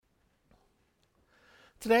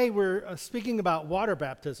Today we're speaking about water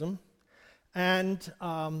baptism, and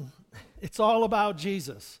it's all about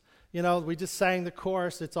Jesus. You know, we just sang the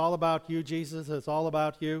chorus, it's all about you, Jesus, it's all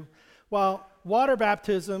about you. Well, water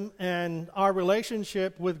baptism and our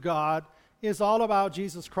relationship with God is all about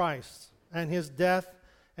Jesus Christ and his death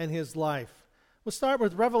and his life. We'll start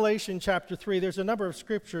with Revelation chapter 3. There's a number of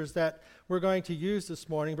scriptures that we're going to use this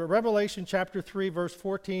morning, but Revelation chapter 3, verse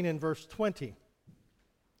 14 and verse 20.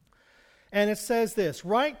 And it says this,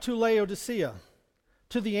 "Write to Laodicea,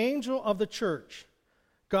 to the angel of the church,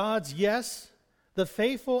 God's yes, the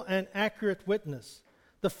faithful and accurate witness,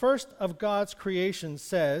 the first of God's creation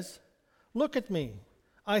says, Look at me,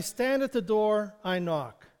 I stand at the door, I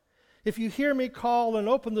knock. If you hear me call and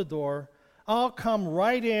open the door, I'll come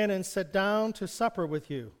right in and sit down to supper with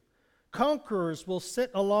you. Conquerors will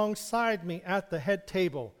sit alongside me at the head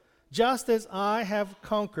table, just as I have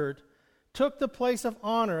conquered, took the place of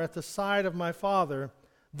honor at the side of my Father.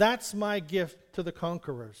 That's my gift to the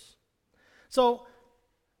conquerors." So,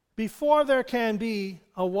 before there can be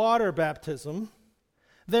a water baptism,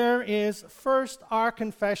 there is first our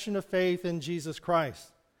confession of faith in Jesus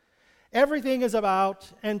Christ. Everything is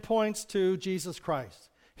about and points to Jesus Christ.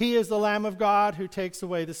 He is the Lamb of God who takes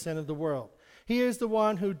away the sin of the world. He is the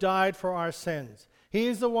one who died for our sins. He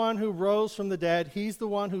is the one who rose from the dead. He's the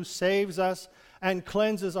one who saves us and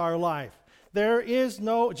cleanses our life.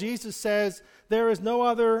 Jesus says, there is no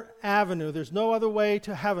other avenue, there's no other way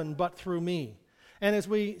to heaven but through me. And as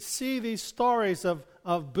we see these stories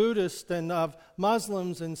of Buddhists and of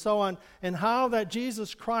Muslims and so on, and how that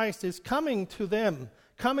Jesus Christ is coming to them,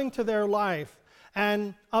 coming to their life,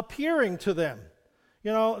 and appearing to them.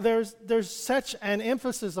 You know, there's such an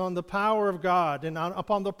emphasis on the power of God and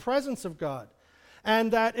upon the presence of God,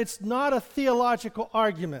 and that it's not a theological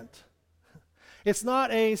argument. It's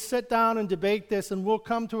not a sit down and debate this and we'll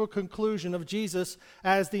come to a conclusion of Jesus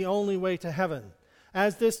as the only way to heaven.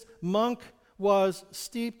 As this monk was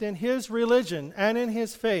steeped in his religion and in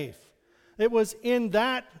his faith, it was in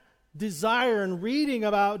that desire and reading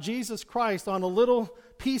about Jesus Christ on a little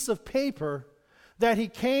piece of paper that he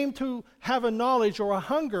came to have a knowledge or a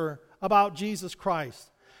hunger about Jesus Christ,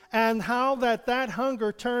 and how that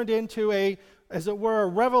hunger turned into as it were, a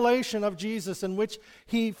revelation of Jesus in which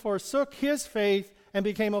he forsook his faith and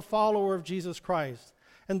became a follower of Jesus Christ.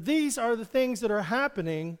 And these are the things that are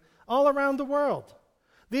happening all around the world.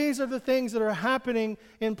 These are the things that are happening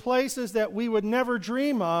in places that we would never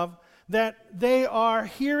dream of, that they are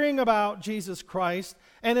hearing about Jesus Christ,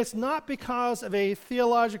 and it's not because of a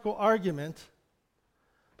theological argument,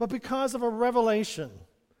 but because of a revelation,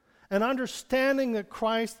 an understanding that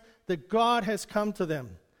that God has come to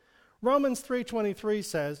them. Romans 3:23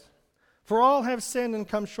 says, "For all have sinned and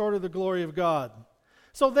come short of the glory of God."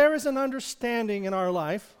 So there is an understanding in our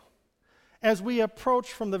life as we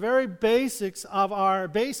approach from the very basis of our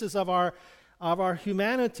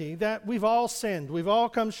humanity that we've all sinned. We've all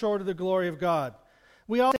come short of the glory of God.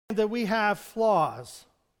 We all think that we have flaws.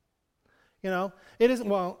 You know, it isn't,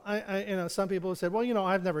 some people have said,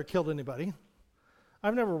 I've never killed anybody.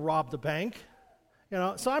 I've never robbed a bank.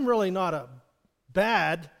 So I'm really not a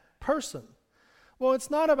bad person. Well,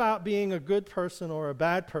 it's not about being a good person or a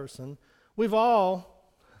bad person. We've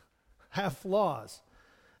all have flaws.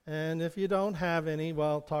 And if you don't have any,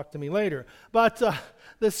 well, talk to me later. But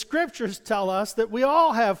the scriptures tell us that we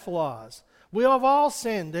all have flaws. We have all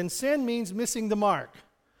sinned, and sin means missing the mark.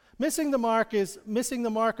 Missing the mark is missing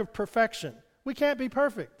the mark of perfection. We can't be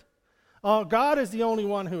perfect. God is the only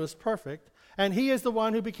one who is perfect, and he is the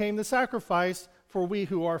one who became the sacrifice for we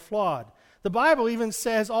who are flawed. The Bible even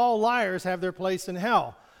says all liars have their place in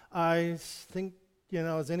hell. I think,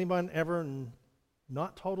 has anyone ever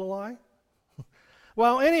not told a lie?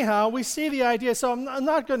 Well, anyhow, we see the idea. So I'm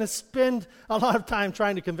not going to spend a lot of time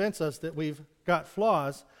trying to convince us that we've got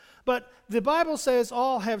flaws. But the Bible says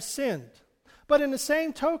all have sinned. But in the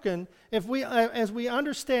same token, as we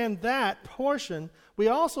understand that portion, we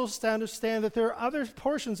also understand that there are other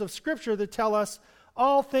portions of Scripture that tell us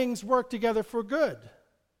all things work together for good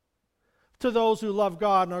to those who love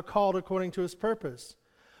God and are called according to his purpose.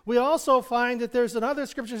 We also find that there's another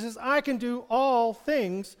Scripture that says, I can do all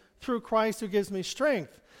things through Christ who gives me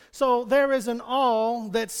strength. So there is an all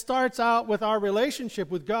that starts out with our relationship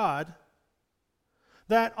with God,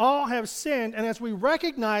 that all have sinned, and as we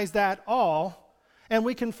recognize that all, and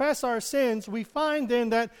we confess our sins, we find then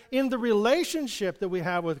that in the relationship that we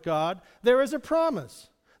have with God, there is a promise.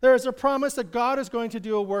 There is a promise that God is going to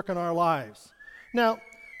do a work in our lives. Now,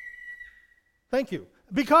 thank you.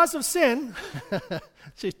 Because of sin,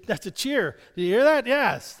 that's a cheer. Do you hear that?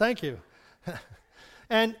 Yes, thank you.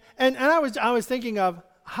 And I was thinking of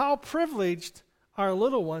how privileged our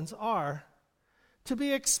little ones are to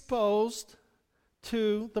be exposed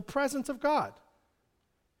to the presence of God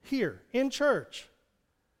here in church,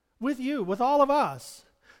 with you, with all of us,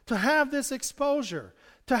 to have this exposure,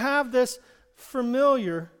 to have this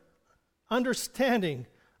familiar understanding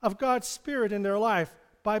of God's Spirit in their life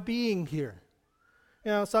by being here.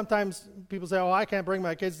 You know, sometimes people say, oh, I can't bring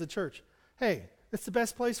my kids to church. Hey, it's the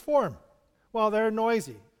best place for them. Well, they're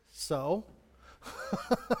noisy. So,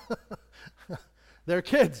 they're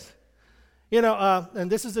kids. You know,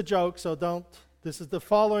 and this is a joke, so don't, the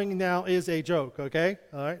following now is a joke, okay?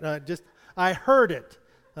 All right, I heard it,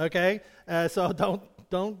 okay? So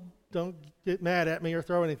don't get mad at me or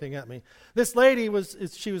throw anything at me. This lady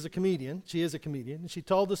she was a comedian. She is a comedian. And she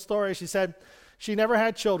told the story. She said she never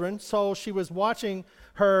had children, so she was watching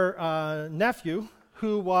her nephew,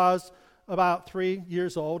 who was about 3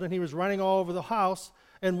 years old, and he was running all over the house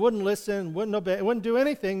and wouldn't listen, wouldn't obey, wouldn't do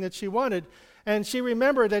anything that she wanted. And she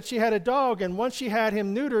remembered that she had a dog, and once she had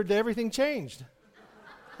him neutered, everything changed.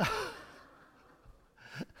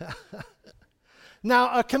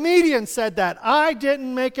 Now, a comedian said that. I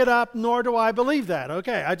didn't make it up, nor do I believe that.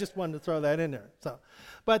 Okay, I just wanted to throw that in there.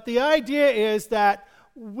 But the idea is that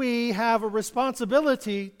we have a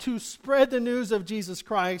responsibility to spread the news of Jesus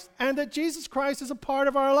Christ, and that Jesus Christ is a part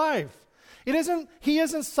of our life. He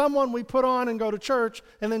isn't someone we put on and go to church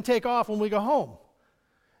and then take off when we go home.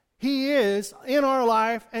 He is in our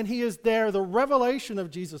life, and He is there. The revelation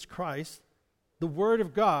of Jesus Christ, the Word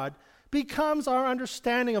of God, becomes our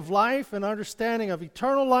understanding of life and understanding of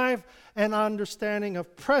eternal life and understanding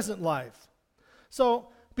of present life. So,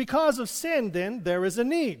 because of sin, then, there is a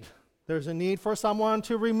need. There's a need for someone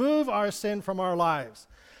to remove our sin from our lives.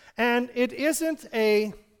 And it isn't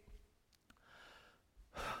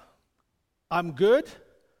I'm good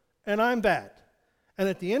and I'm bad. And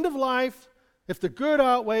at the end of life, if the good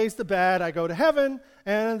outweighs the bad, I go to heaven,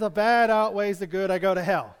 and the bad outweighs the good, I go to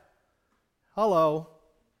hell. Hello.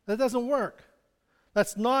 That doesn't work.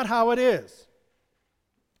 That's not how it is.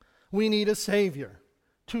 We need a Savior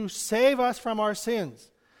to save us from our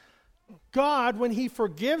sins. God, when He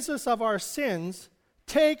forgives us of our sins,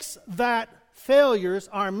 takes that failures,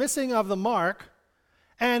 our missing of the mark,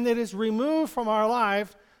 and it is removed from our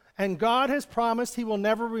life, and God has promised He will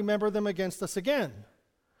never remember them against us again.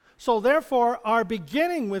 So therefore, our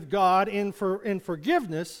beginning with God in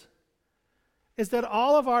forgiveness is that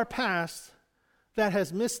all of our past that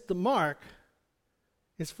has missed the mark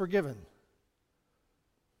is forgiven.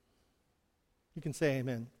 You can say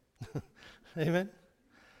amen. Amen.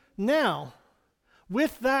 Now,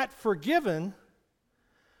 with that forgiven,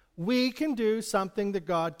 we can do something that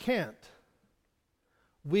God can't.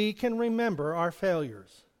 We can remember our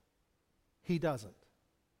failures. He doesn't.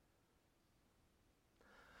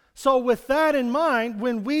 So with that in mind,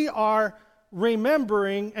 when we are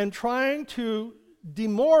remembering and trying to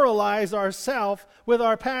demoralize ourselves with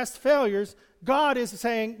our past failures, God is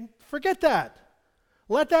saying, forget that.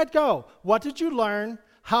 Let that go. What did you learn?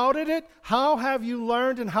 How have you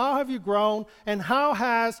learned, and how have you grown, and how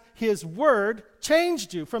has His Word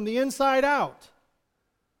changed you from the inside out?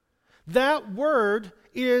 That Word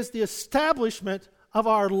is the establishment of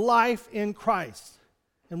our life in Christ.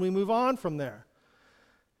 And we move on from there.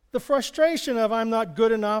 The frustration of I'm not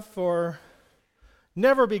good enough or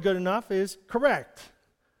never be good enough is correct.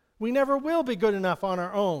 We never will be good enough on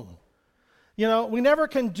our own. You know, we never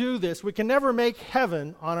can do this. We can never make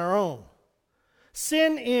heaven on our own.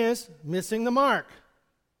 Sin is missing the mark.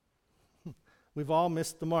 We've all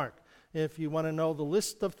missed the mark. If you want to know the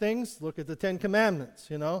list of things, look at the 10 Commandments,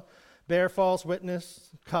 you know. Bear false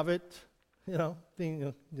witness, covet, we don't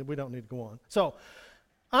need to go on. So,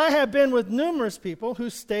 I have been with numerous people who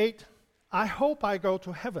state, I hope I go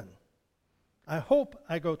to heaven. I hope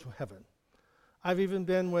I go to heaven. I've even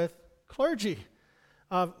been with clergy,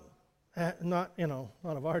 not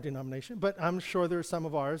of our denomination, but I'm sure there are some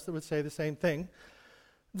of ours that would say the same thing,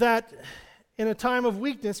 that in a time of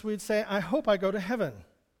weakness we'd say, I hope I go to heaven.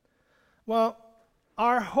 Well,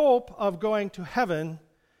 our hope of going to heaven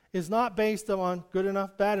is not based on good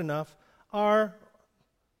enough, bad enough. Our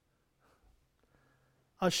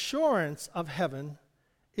assurance of heaven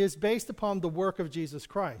is based upon the work of Jesus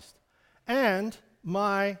Christ and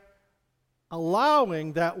my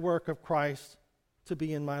allowing that work of Christ to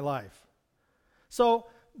be in my life. So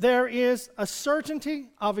there is a certainty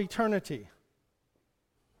of eternity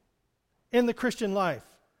in the Christian life.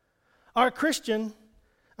 Our Christianity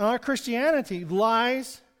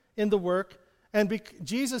lies in the work, and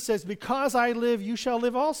Jesus says, because I live, you shall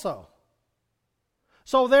live also.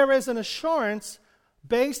 So there is an assurance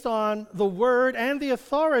based on the word and the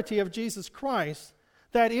authority of Jesus Christ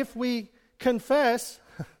that if we confess,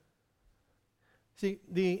 see,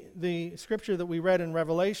 the scripture that we read in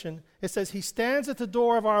Revelation, it says, He stands at the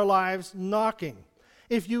door of our lives knocking.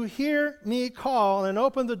 If you hear me call and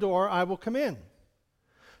open the door, I will come in.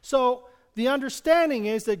 So the understanding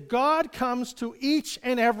is that God comes to each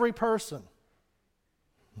and every person.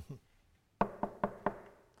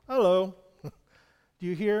 Hello. Do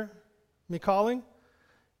you hear me calling?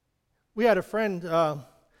 We had a friend,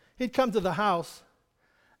 he'd come to the house,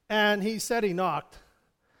 and he said he knocked.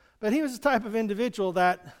 But he was the type of individual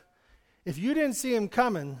that if you didn't see him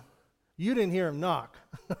coming, you didn't hear him knock.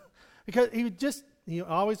 Because he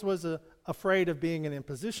always was afraid of being in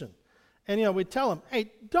imposition. And, we'd tell him,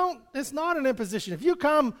 hey, it's not an imposition. If you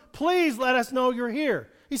come, please let us know you're here.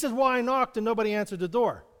 He says, well, I knocked and nobody answered the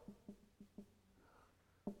door.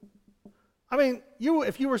 I mean,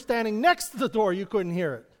 if you were standing next to the door, you couldn't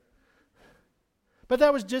hear it. But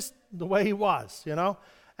that was just the way he was,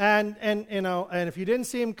 And if you didn't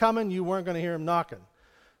see him coming, you weren't going to hear him knocking.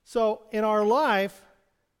 So in our life,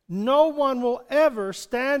 no one will ever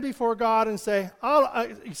stand before God and say,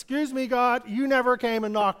 excuse me, God, you never came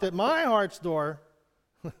and knocked at my heart's door.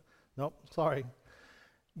 Nope, sorry.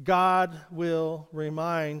 God will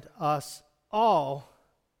remind us all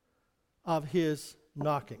of his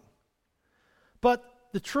knocking. But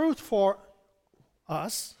the truth for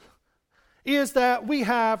us is that we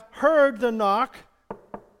have heard the knock,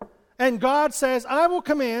 and God says, I will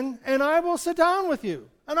come in and I will sit down with you.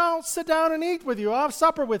 And I'll sit down and eat with you. I'll have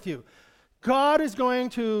supper with you. God is going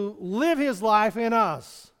to live his life in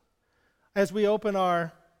us as we open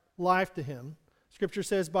our life to him. Scripture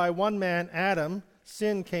says, by one man, Adam,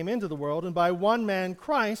 sin came into the world, and by one man,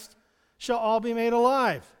 Christ, shall all be made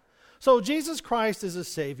alive. So Jesus Christ is a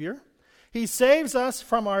Savior. He saves us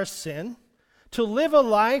from our sin to live a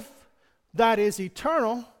life that is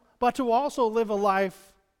eternal, but to also live a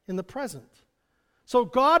life in the present. So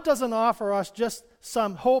God doesn't offer us just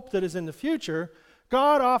some hope that is in the future.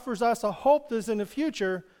 God offers us a hope that is in the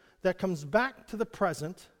future that comes back to the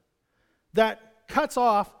present, that cuts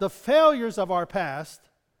off the failures of our past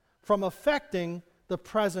from affecting the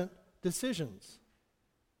present decisions.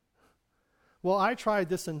 Well, I tried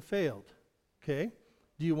this and failed. Okay,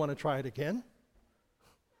 do you want to try it again?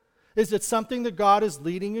 Is it something that God is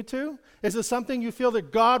leading you to? Is it something you feel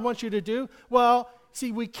that God wants you to do? Well,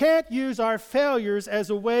 see, we can't use our failures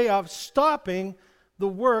as a way of stopping the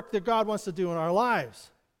work that God wants to do in our lives.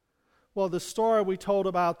 Well, the story we told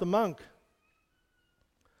about the monk.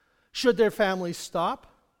 Should their family stop?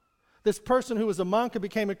 This person who was a monk and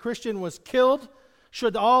became a Christian was killed.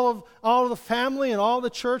 Should all of the family and all the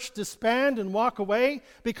church disband and walk away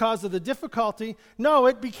because of the difficulty? No,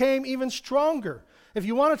 it became even stronger. If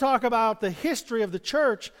you want to talk about the history of the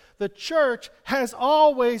church has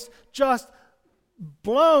always just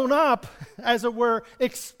blown up, as it were,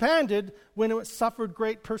 expanded when it suffered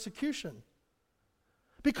great persecution.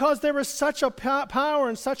 Because there is such a power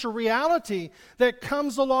and such a reality that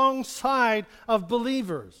comes alongside of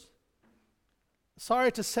believers.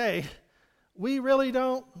 Sorry to say, we really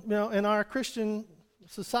don't, in our Christian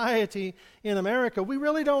society in America, we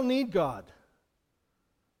really don't need God.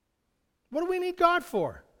 What do we need God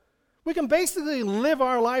for? We can basically live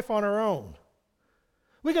our life on our own.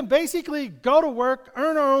 We can basically go to work,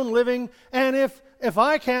 earn our own living, and if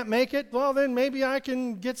I can't make it, well, then maybe I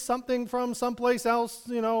can get something from someplace else,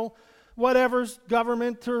 whatever's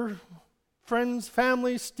government or friends,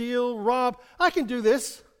 family, steal, rob. I can do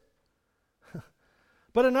this.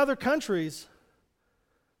 But in other countries,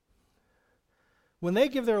 when they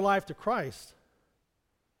give their life to Christ,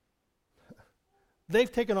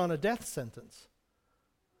 they've taken on a death sentence.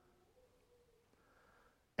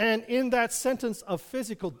 And in that sentence of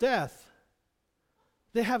physical death,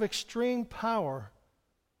 they have extreme power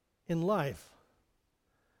in life.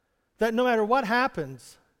 That no matter what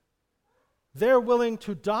happens, they're willing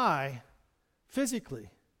to die physically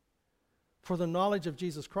for the knowledge of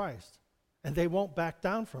Jesus Christ. And they won't back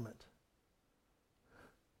down from it.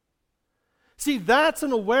 See, that's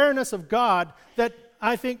an awareness of God that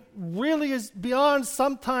I think really is beyond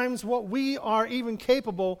sometimes what we are even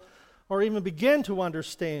capable or even begin to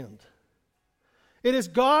understand. It is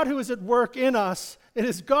God who is at work in us. It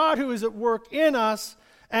is God who is at work in us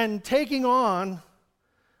and taking on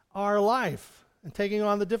our life and taking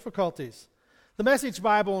on the difficulties. The Message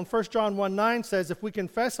Bible in 1 John 1:9 says, if we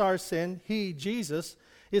confess our sin, he, Jesus,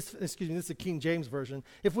 this is the King James Version.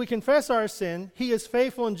 If we confess our sin, he is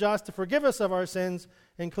faithful and just to forgive us of our sins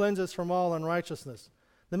and cleanse us from all unrighteousness.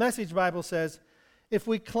 The Message Bible says, if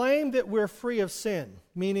we claim that we're free of sin,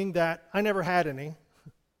 meaning that I never had any,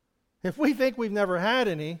 if we think we've never had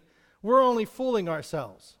any, we're only fooling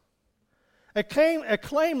ourselves. A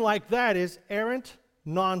claim like that is arrant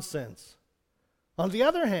nonsense. On the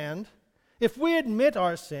other hand, if we admit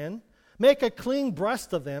our sin, make a clean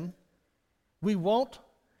breast of them,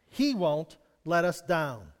 He won't let us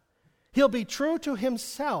down. He'll be true to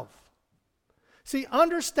Himself. See,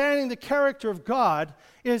 understanding the character of God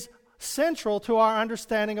is central to our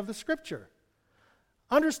understanding of the Scripture.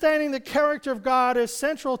 Understanding the character of God is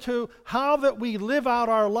central to how that we live out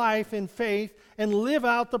our life in faith and live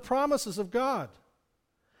out the promises of God.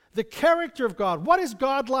 The character of God. What is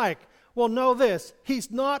God like? Well, know this.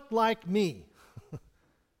 He's not like me.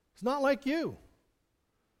 He's not like you.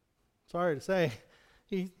 Sorry to say.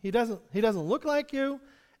 He doesn't look like you,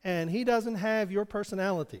 and He doesn't have your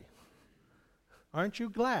personality. Aren't you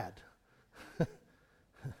glad?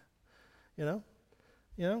 You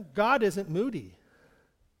know, God isn't moody.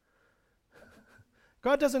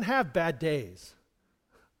 God doesn't have bad days.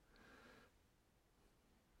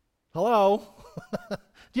 Hello? Do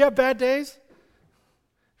you have bad days?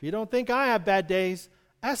 If you don't think I have bad days,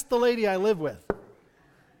 ask the lady I live with.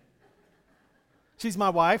 She's my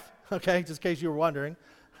wife, okay, just in case you were wondering.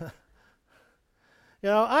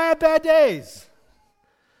 I have bad days.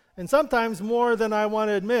 And sometimes more than I want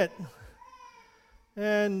to admit.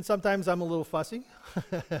 And sometimes I'm a little fussy.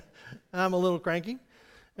 I'm a little cranky,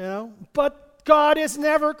 But God is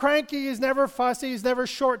never cranky. He's never fussy. He's never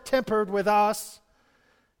short-tempered with us.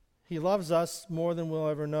 He loves us more than we'll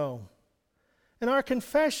ever know. And our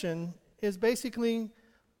confession is basically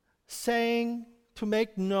saying to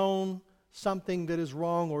make known something that is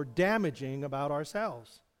wrong or damaging about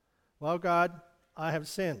ourselves. Well, God, I have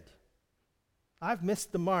sinned. I've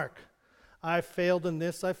missed the mark. I've failed in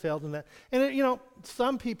this, I've failed in that. And,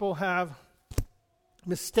 some people have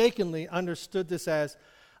mistakenly understood this as,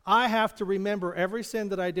 I have to remember every sin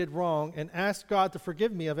that I did wrong and ask God to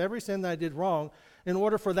forgive me of every sin that I did wrong in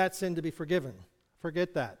order for that sin to be forgiven.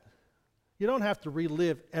 Forget that. You don't have to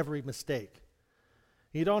relive every mistake.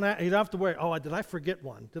 You don't have to worry, did I forget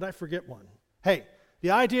one? Did I forget one? Hey, the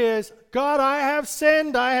idea is, God, I have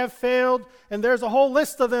sinned, I have failed, and there's a whole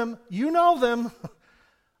list of them. You know them.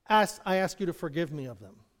 I ask you to forgive me of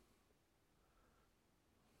them.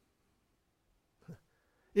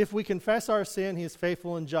 If we confess our sin, He is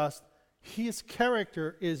faithful and just. His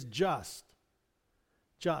character is just.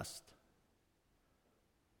 Just.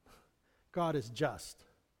 God is just.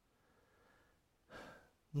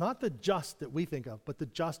 Not the just that we think of, but the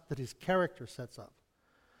just that His character sets up.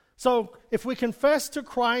 So, if we confess to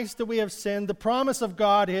Christ that we have sinned, the promise of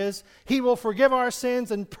God is He will forgive our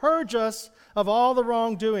sins and purge us of all the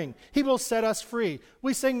wrongdoing. He will set us free.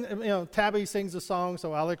 We sing, Tabby sings a song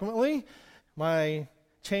so eloquently. My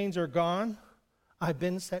chains are gone. I've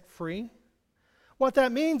been set free. What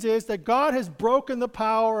that means is that God has broken the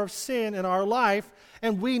power of sin in our life,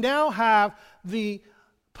 and we now have the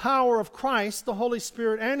power of Christ, the Holy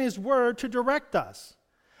Spirit, and His Word to direct us.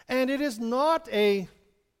 And it is not a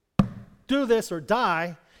do this or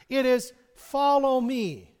die. It is follow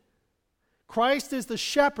me. Christ is the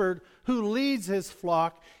shepherd who leads His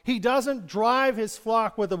flock. He doesn't drive His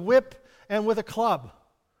flock with a whip and with a club.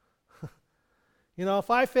 If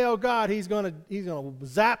I fail God, He's going to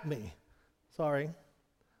zap me. Sorry.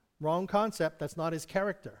 Wrong concept. That's not His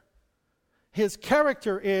character. His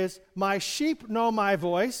character is, my sheep know my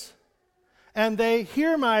voice, and they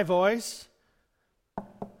hear my voice.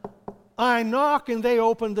 I knock and they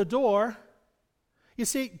open the door. You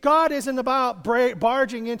see, God isn't about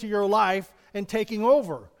barging into your life and taking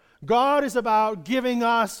over. God is about giving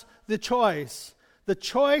us the choice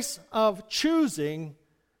of choosing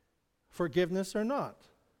forgiveness or not.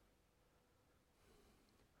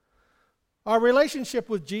 Our relationship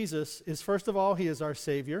with Jesus is, first of all, He is our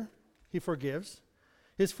Savior. He forgives.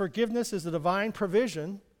 His forgiveness is the divine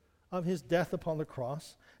provision of His death upon the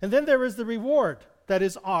cross. And then there is the reward that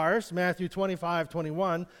is ours, Matthew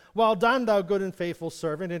 25:21. Well done, thou good and faithful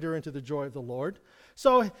servant, enter into the joy of the Lord.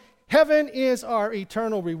 So heaven is our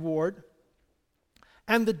eternal reward.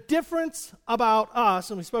 And the difference about us,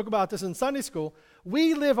 and we spoke about this in Sunday school,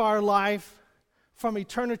 we live our life from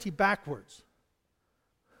eternity backwards.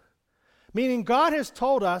 Meaning God has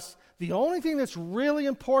told us the only thing that's really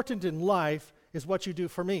important in life is what you do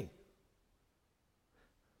for me.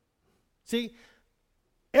 See,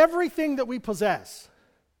 everything that we possess,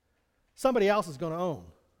 somebody else is going to own.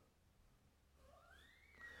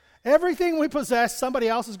 Everything we possess, somebody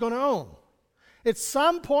else is going to own. At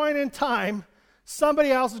some point in time, somebody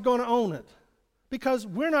else is going to own it. Because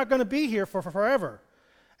we're not going to be here for forever.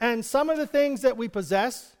 And some of the things that we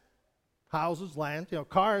possess, houses, land,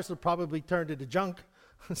 cars will probably turn into junk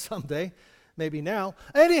someday, maybe now.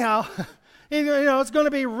 Anyhow, It's going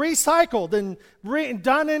to be recycled and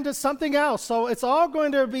done into something else. So it's all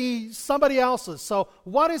going to be somebody else's. So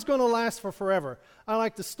what is going to last for forever? I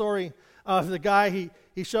like the story of the guy.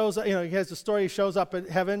 He shows up, he has the story. He shows up at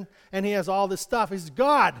heaven and he has all this stuff. He says,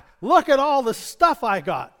 God, look at all the stuff I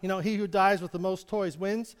got. He who dies with the most toys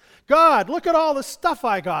wins. God, look at all the stuff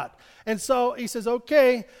I got. And so he says,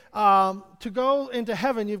 okay, to go into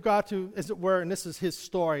heaven, you've got to, as it were, and this is his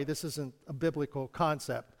story. This isn't a biblical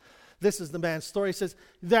concept. This is the man's story. He says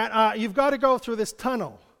that you've got to go through this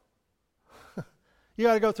tunnel. You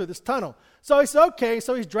got to go through this tunnel. So he says, okay,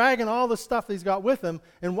 so he's dragging all the stuff that he's got with him,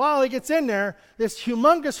 and while he gets in there, this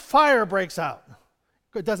humongous fire breaks out.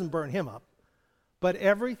 It doesn't burn him up, but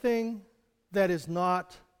everything that is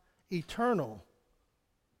not eternal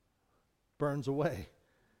burns away.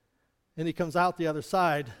 And he comes out the other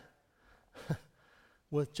side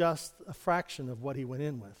with just a fraction of what he went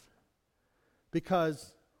in with.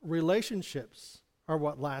 Because relationships are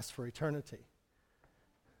what lasts for eternity.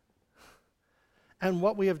 And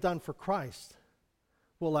what we have done for Christ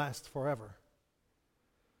will last forever.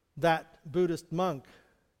 That Buddhist monk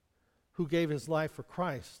who gave his life for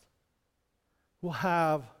Christ will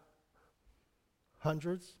have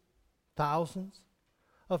hundreds, thousands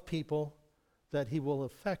of people that he will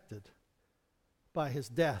have affected by his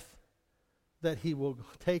death, that he will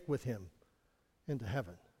take with him into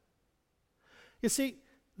heaven. You see,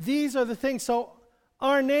 these are the things. So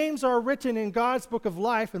our names are written in God's book of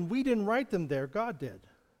life, and we didn't write them there. God did.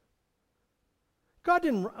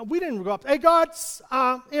 We didn't go up, hey, God,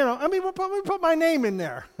 we'll put my name in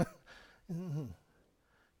there.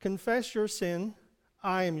 Confess your sin.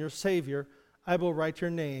 I am your Savior. I will write your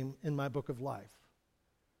name in my book of life.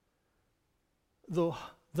 The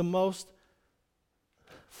most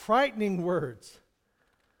frightening words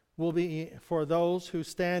will be for those who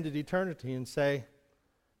stand at eternity and say,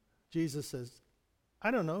 Jesus says, I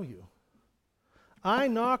don't know you. I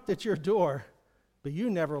knocked at your door, but you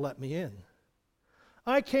never let me in.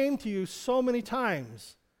 I came to you so many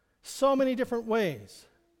times, so many different ways,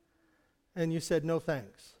 and you said no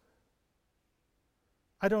thanks.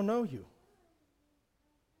 I don't know you.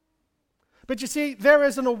 But you see, there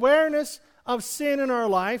is an awareness of sin in our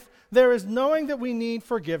life. There is knowing that we need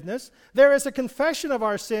forgiveness. There is a confession of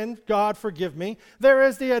our sin, God forgive me. There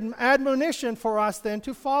is the admonition for us then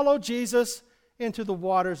to follow Jesus into the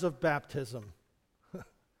waters of baptism.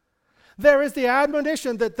 There is the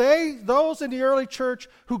admonition that those in the early church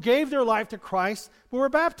who gave their life to Christ were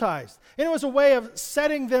baptized. And it was a way of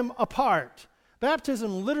setting them apart.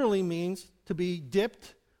 Baptism literally means to be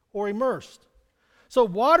dipped or immersed. So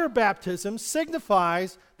water baptism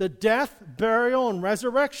signifies the death, burial, and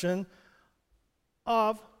resurrection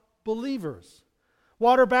of believers.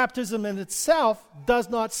 Water baptism in itself does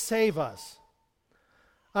not save us.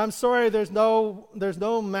 I'm sorry, there's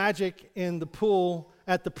no magic in the pool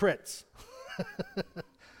at the Pritz.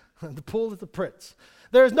 The pool at the Pritz.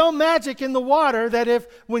 There's no magic in the water that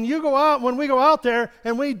when we go out there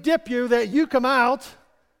and we dip you, that you come out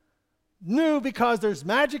new, because there's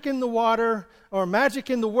magic in the water or magic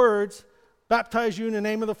in the words, baptize you in the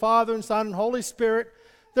name of the Father and Son and Holy Spirit.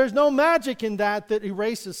 There's no magic in that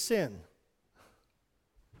erases sin.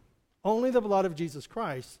 Only the blood of Jesus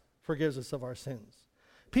Christ forgives us of our sins.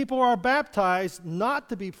 People are baptized not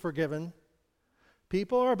to be forgiven.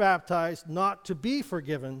 People are baptized not to be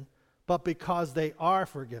forgiven, but because they are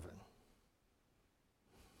forgiven.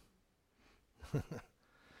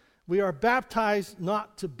 We are baptized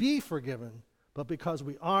not to be forgiven, but because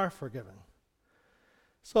we are forgiven.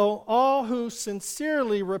 So all who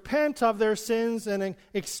sincerely repent of their sins and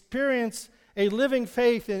experience a living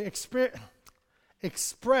faith and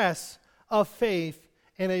express of faith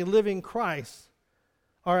in a living Christ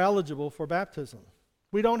are eligible for baptism.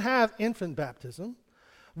 We don't have infant baptism.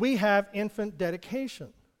 We have infant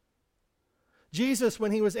dedication. Jesus,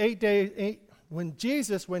 when he was 8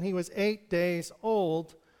 days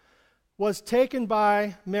old, was taken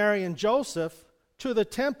by Mary and Joseph to the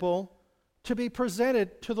temple to be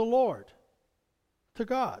presented to the Lord, to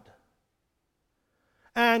God.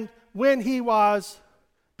 And when he was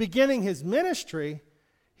beginning his ministry,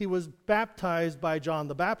 he was baptized by John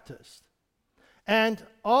the Baptist. And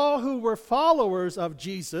all who were followers of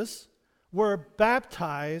Jesus were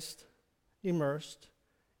baptized, immersed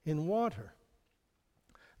in water.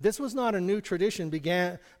 This was not a new tradition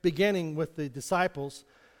beginning with the disciples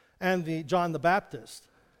and John the Baptist.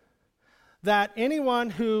 That anyone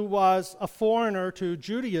who was a foreigner to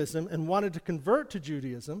Judaism and wanted to convert to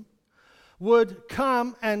Judaism would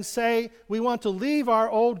come and say, we want to leave our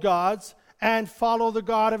old gods and follow the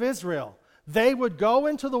God of Israel. They would go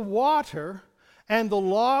into the water and the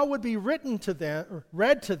law would be written to them, or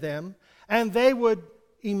read to them, and they would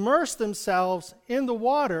immerse themselves in the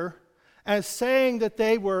water as saying that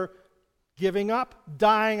they were giving up,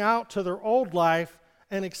 dying out to their old life,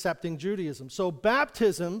 and accepting Judaism. So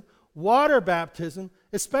baptism, water baptism,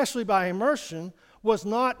 especially by immersion, was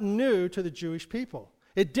not new to the Jewish people.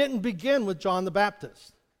 It didn't begin with John the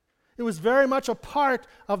Baptist. It was very much a part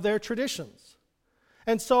of their traditions.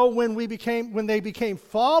 And so when they became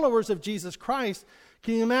followers of Jesus Christ,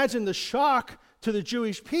 can you imagine the shock to the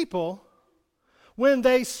Jewish people when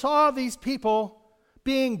they saw these people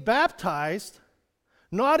being baptized,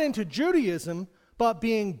 not into Judaism, but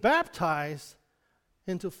being baptized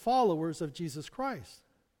into followers of Jesus Christ?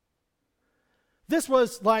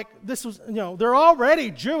 They're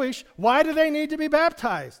already Jewish. Why do they need to be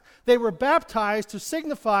baptized? They were baptized to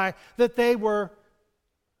signify that they were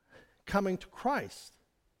coming to Christ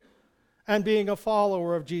and being a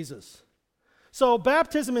follower of Jesus. So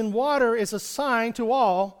baptism in water is a sign to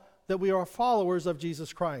all that we are followers of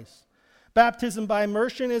Jesus Christ. Baptism by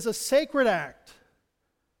immersion is a sacred act.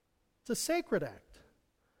 It's a sacred act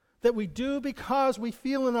that we do because we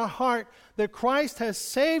feel in our heart that Christ has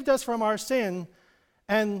saved us from our sin.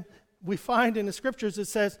 And we find in the scriptures it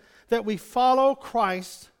says that we follow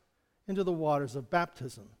Christ into the waters of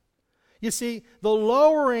baptism. You see, the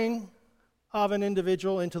lowering of an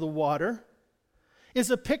individual into the water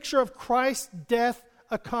is a picture of Christ's death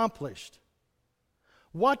accomplished.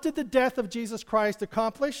 What did the death of Jesus Christ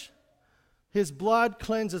accomplish? His blood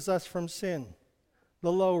cleanses us from sin.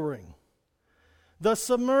 The lowering. The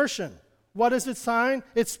submersion. What is its sign?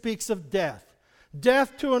 It speaks of death.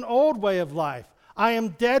 Death to an old way of life. I am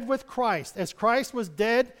dead with Christ. As Christ was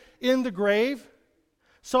dead in the grave,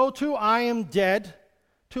 so too I am dead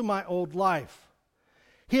to my old life.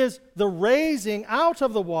 The raising out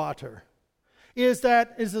of the water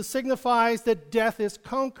signifies that death is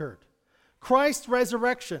conquered. Christ's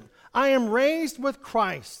resurrection. I am raised with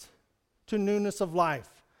Christ to newness of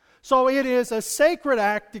life. So it is a sacred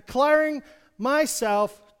act declaring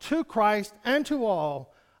myself to Christ and to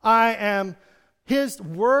all. I am His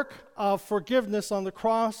work of forgiveness on the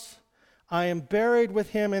cross. I am buried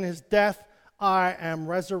with Him in His death. I am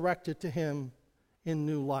resurrected to Him in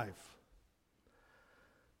new life.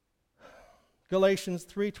 Galatians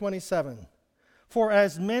 3:27. For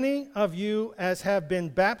as many of you as have been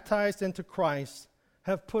baptized into Christ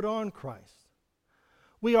have put on Christ.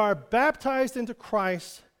 We are baptized into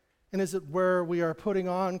Christ, and is it where we are putting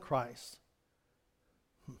on Christ?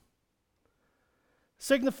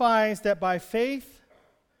 Signifies that by faith,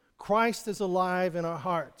 Christ is alive in our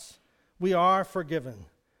hearts. We are forgiven.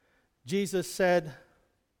 Jesus said,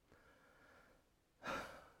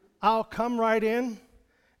 I'll come right in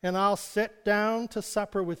and I'll sit down to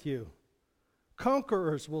supper with you.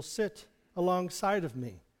 Conquerors will sit alongside of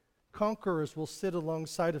me. Conquerors will sit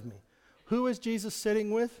alongside of me. Who is Jesus sitting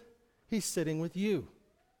with? He's sitting with you.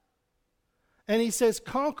 And he says,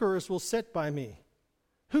 conquerors will sit by me.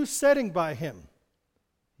 Who's sitting by him?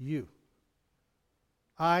 You.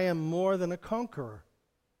 I am more than a conqueror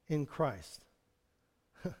in Christ.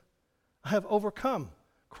 I have overcome.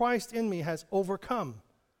 Christ in me has overcome.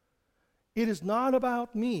 It is not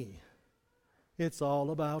about me. It's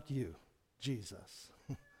all about you, Jesus.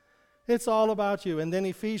 It's all about you. And then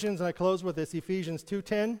Ephesians, and I close with this, Ephesians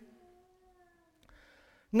 2:10.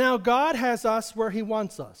 Now God has us where he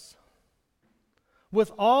wants us,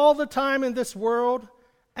 with all the time in this world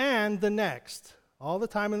and the next, all the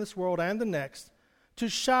time in this world and the next, to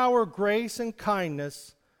shower grace and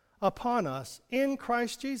kindness upon us in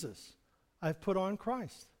Christ Jesus. I've put on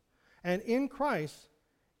Christ. And in Christ,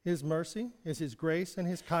 his mercy is his grace and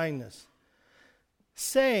his kindness.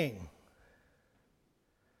 Saving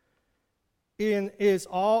is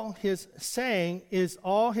all his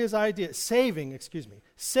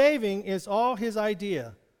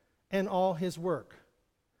idea and all his work.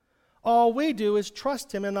 All we do is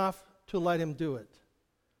trust him enough to let him do it.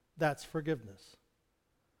 That's forgiveness.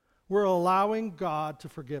 We're allowing God to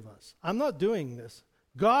forgive us. I'm not doing this.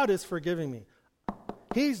 God is forgiving me.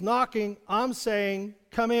 He's knocking. I'm saying,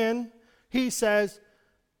 come in. He says,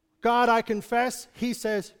 God, I confess. He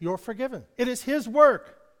says, you're forgiven. It is his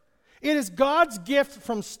work. It is God's gift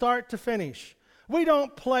from start to finish. We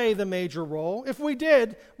don't play the major role. If we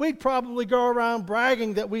did, we'd probably go around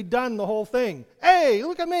bragging that we'd done the whole thing. Hey,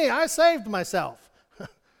 look at me. I saved myself.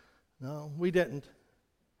 No, we didn't.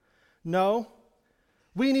 No,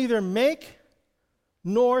 we neither make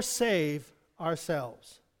nor save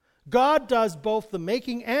ourselves. God does both the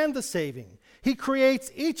making and the saving. He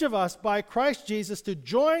creates each of us by Christ Jesus to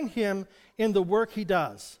join him in the work he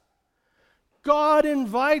does. God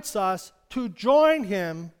invites us to join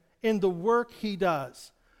him in the work he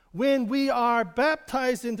does. When we are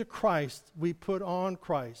baptized into Christ, we put on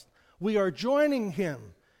Christ. We are joining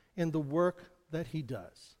him in the work that he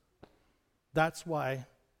does. That's why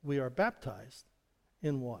we are baptized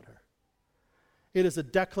in water. It is a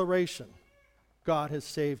declaration. God has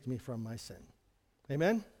saved me from my sin.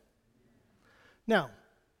 Amen? Now,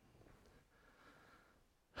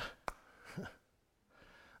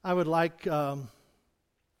 I would like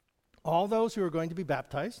all those who are going to be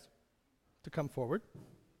baptized to come forward.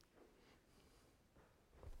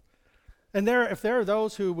 And if there are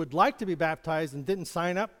those who would like to be baptized and didn't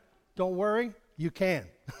sign up, don't worry, you can.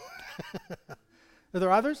 Are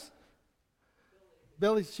there others?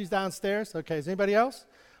 Billy, she's downstairs. Okay, is anybody else?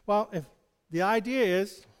 Well, if the idea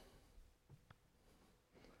is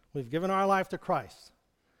we've given our life to Christ,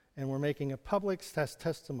 and we're making a public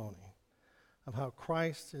testimony of how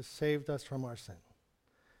Christ has saved us from our sin,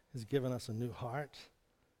 has given us a new heart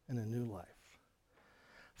and a new life.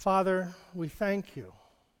 Father, we thank you.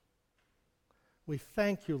 We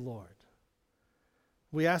thank you, Lord.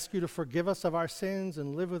 We ask you to forgive us of our sins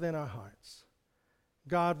and live within our hearts.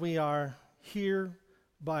 God, we are here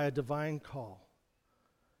by a divine call.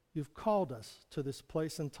 You've called us to this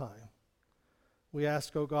place and time. We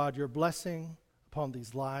ask, oh God, your blessing upon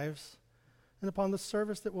these lives and upon the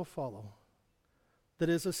service that will follow. That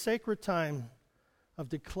is a sacred time of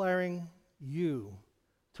declaring you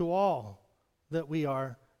to all that we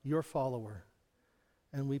are your follower.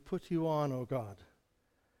 And we put you on, oh God,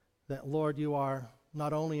 that, Lord, you are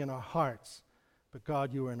not only in our hearts, but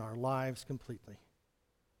God, you are in our lives completely.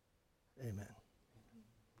 Amen.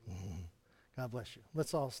 Mm-hmm. God bless you.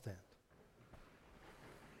 Let's all stand.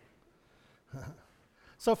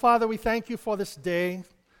 So, Father, we thank you for this day.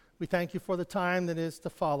 We thank you for the time that is to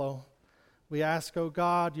follow. We ask, oh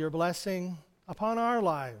God, your blessing upon our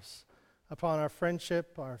lives, upon our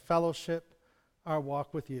friendship, our fellowship, our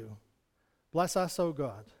walk with you. Bless us, oh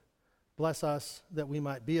God. Bless us that we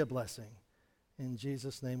might be a blessing. In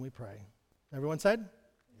Jesus' name we pray. Everyone said?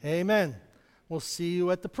 Amen. We'll see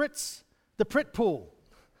you at the Pritt pool.